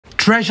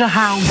Treasure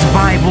House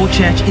Bible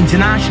Church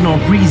International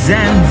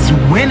presents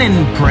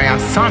Winning Prayer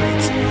Summit.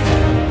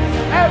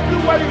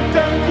 Everywhere you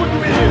turn,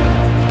 goodwill.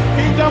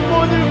 In the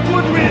morning,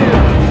 goodwill.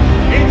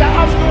 In the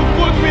afternoon,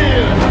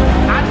 goodwill.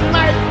 At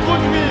night,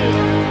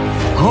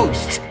 goodwill.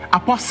 Host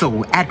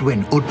Apostle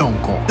Edwin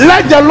Odonko.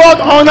 Let the Lord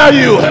honor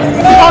you.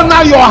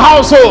 Honor your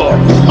household.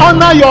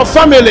 Honor your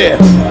family.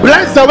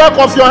 Bless the work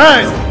of your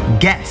hands.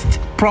 Guest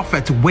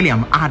Prophet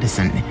William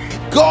Addison.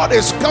 God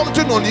is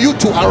counting on you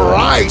to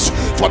arise,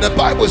 for the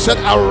Bible said,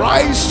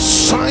 arise,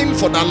 shine,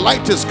 for the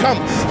light is come,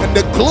 and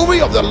the glory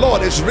of the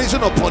Lord is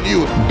risen upon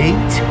you.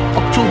 Date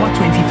October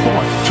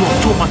 24th to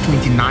October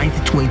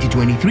 29th,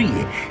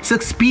 2023,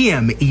 6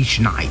 p.m. each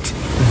night.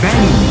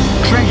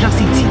 Venue Treasure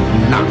City,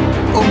 La,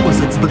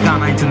 opposite the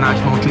Ghana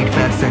International Trade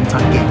Fair Center,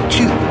 Gate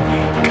 2.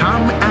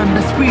 Come and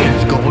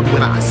experience God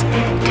with us.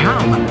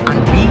 Come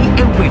and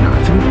be a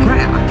winner through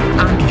prayer,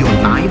 and your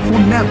life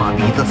will never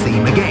be the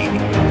same again.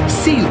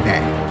 See you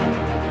there.